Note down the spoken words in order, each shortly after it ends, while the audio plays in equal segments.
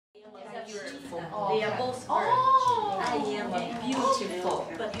beautiful. Oh, They are both verbs. Oh. I am beautiful.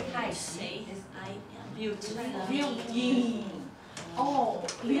 But you can say I am beautiful. Beauty. Oh,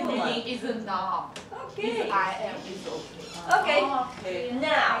 beauty is a noun. Okay. If I am is okay. Okay. Okay.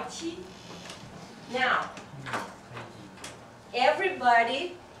 Now,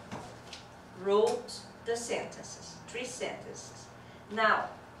 everybody wrote the sentences, 3 sentences. Now,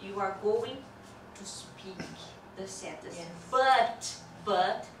 you are going to speak the sentence. Yes.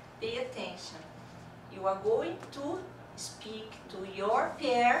 But, pay attention. You are going to speak to your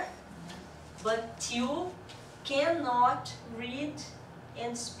pair, but you cannot read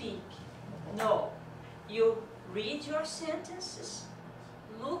and speak. No. You read your sentences,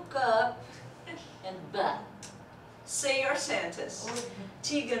 look up, and say your sentence. Okay.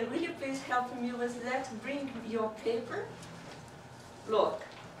 Tegan, will you please help me with that? Bring your paper. Look,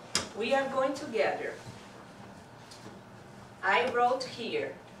 we are going together. I wrote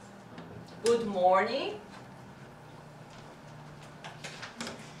here, good morning.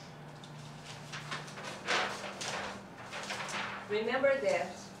 Remember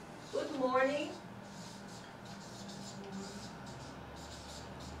that. Good morning.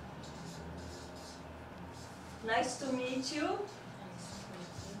 Nice to meet you.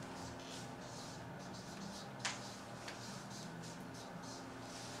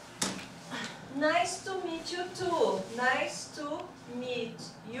 Nice to meet you too. Nice to meet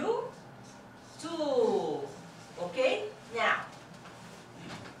you too. Okay? Now,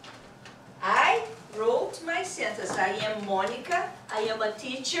 I wrote my sentence. I am Monica. I am a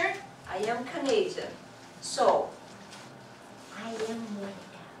teacher. I am Canadian. So, I am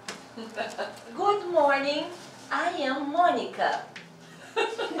Monica. Good morning. I am Monica. I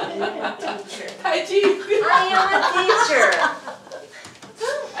am a teacher. I am a teacher.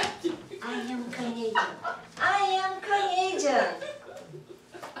 I am Canadian. I am Canadian.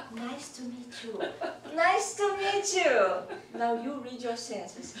 Nice to meet you. Nice to meet you. Now you read your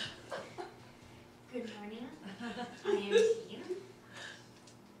sentences. Good morning. I am here.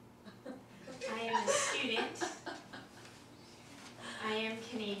 I am a student. I am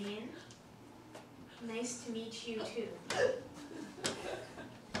Canadian. Nice to meet you too.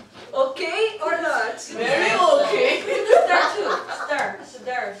 Okay or not? Very okay.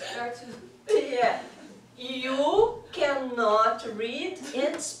 Start to. Yeah. You cannot read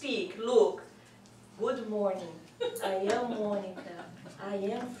and speak. Look. Good morning. I am Monica. I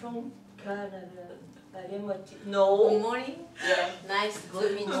am from Canada. I am a no. Good morning. Yeah. Nice to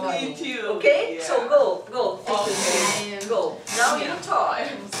meet you. Me too. Okay? Yeah. So go. Okay. Go. Now you talk.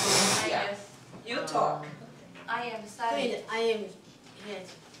 Yeah. You talk. I am studying. I am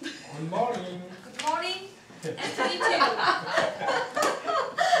yes. Good morning. Good morning. Nice to meet you.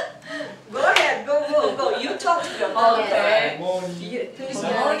 Go ahead. Go. You talk to them. Okay. Good morning. Please.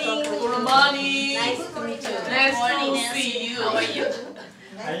 Good morning. Good morning. Nice to meet you. Nice Good morning, to Nancy. see you. How are you?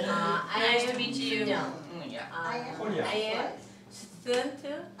 Nice to meet you. Yeah. I am student.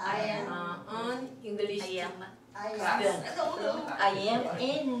 I am on English. Class. I am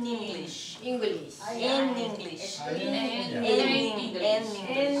in English. English. In English.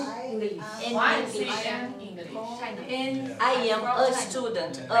 English. Why say in English? I am a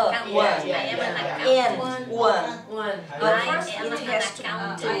student. Yeah. One. But first it has to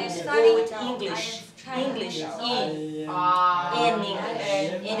go with English. English. In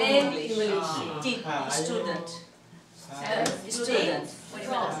English. Student. Student.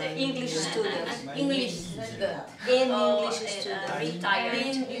 English student. English student. In English student. retired.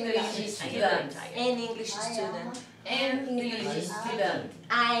 English student. In English student. English student.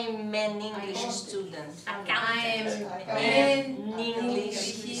 I'm an English student. I'm An English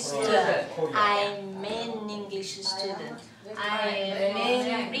student. I'm an English student.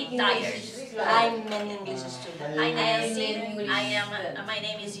 I'm Retired. I'm an English student. My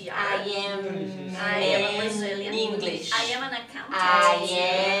name is Yara. I am a Brazilian. English. I am an accountant. I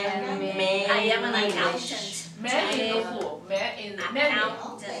am an English. accountant. Man in the pool. Man in the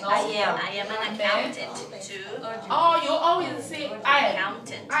Accountant. I am an accountant too. Oh, you always say I am.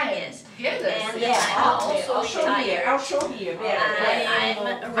 Accountant. I am. Yes. Together. And Yeah, I'm I'll show here. I'll show here.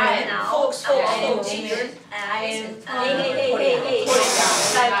 I'm right now. Folks. Hey.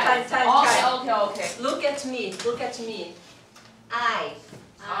 Time. Okay. Look at me. I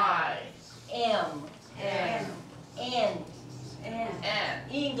am And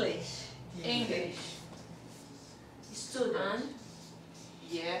English English. student.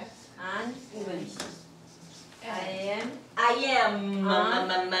 Yes. and English. I am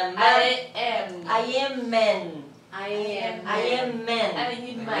man. I am man. man.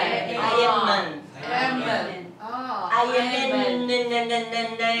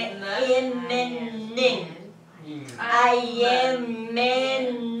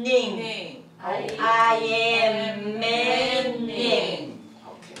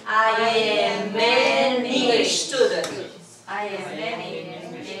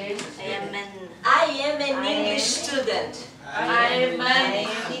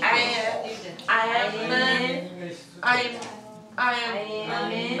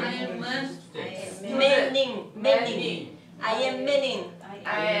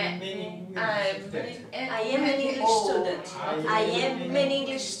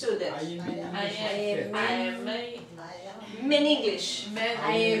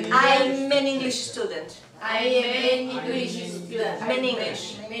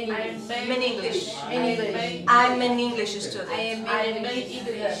 am an English student.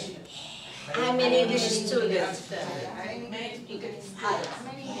 I am an English student.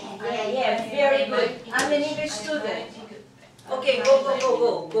 Yeah, very good. I'm an English student. Okay,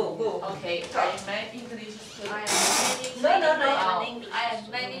 go. Okay, I'm an English student. No. I'm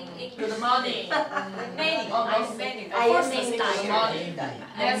many English. Good morning. Many. Almost many. First say good morning.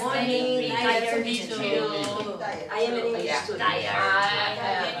 Nice to meet you. I am an English student.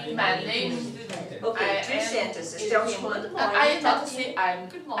 My name. Okay, 3 sentences. Tell me good morning. I not say I'm.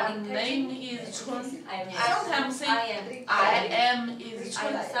 Name is Chun. Sometimes say I am is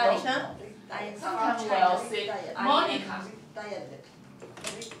Chun. Sometimes will say Monica. I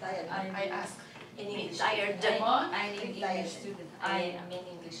ask. In English. I'm an English student. I am an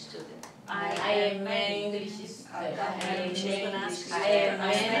English student. I am an English student. I am an English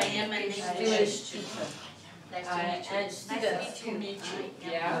teacher. Nice to meet you.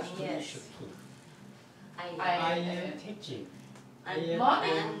 Yeah. Yes. I am teaching.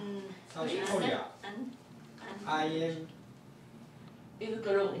 Morning. South Korea. I am Is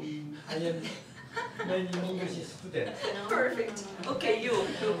girl. I am many English student. Perfect. Okay, you.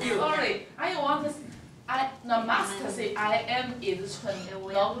 Sorry, I want to. The master say I am is Chun. No,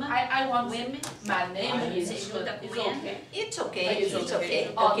 I want my name is Chun. It's okay. It's okay.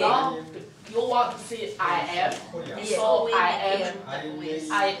 Oh no, you want to say I am. So I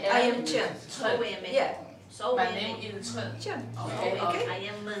am Chen. Yeah. My name is Chun. Chen. Okay.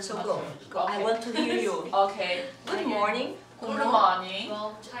 So go. I want to hear you. Okay. Good morning. Good morning.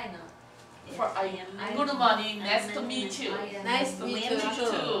 From China. Good morning. Nice to meet you. Nice to meet you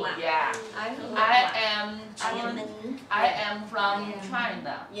too. Yeah. I am Chun. I am from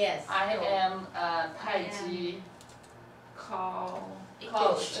China. Yes. I am a Tai Chi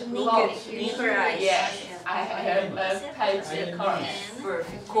coach. Yes. I am a Tai Chi coach.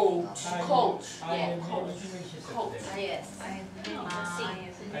 Coach. I am Coach. Coach. Yes.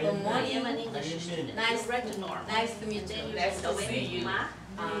 Good morning. Nice to meet you. Nice to see you.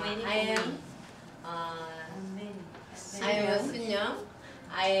 I am Sunyoung.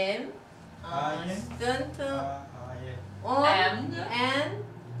 I am student and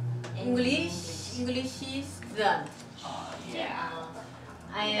English student. Yeah.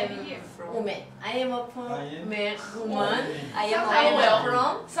 I am woman. I am a woman. I I am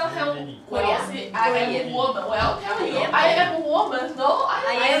from Sometimes Korea. I am a woman. Well, tell you, I am a woman. No,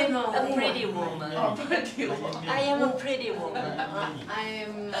 I am a a pretty woman. a pretty woman. I am a pretty woman. I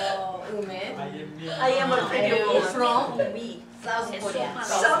am a woman. I am a pretty woman. From South Korea.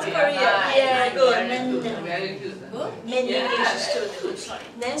 South Korea. Yeah, good. Very good. Many English students.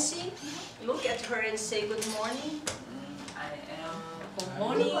 Nancy, look at her and say good morning. I am. Good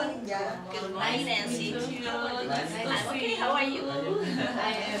morning. Good morning, Nancy. Nice to Okay, how are you? I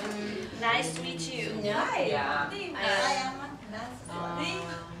am Nice to meet you. Hi. Yeah.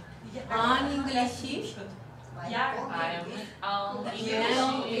 On English. I am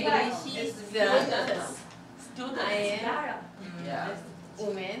English student. Student. I am Yeah.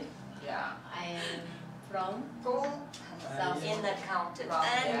 woman. Yeah. I am from South in accountant.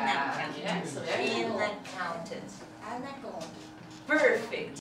 Yeah. An accountant. Yes, very In cool. accountant. Perfect.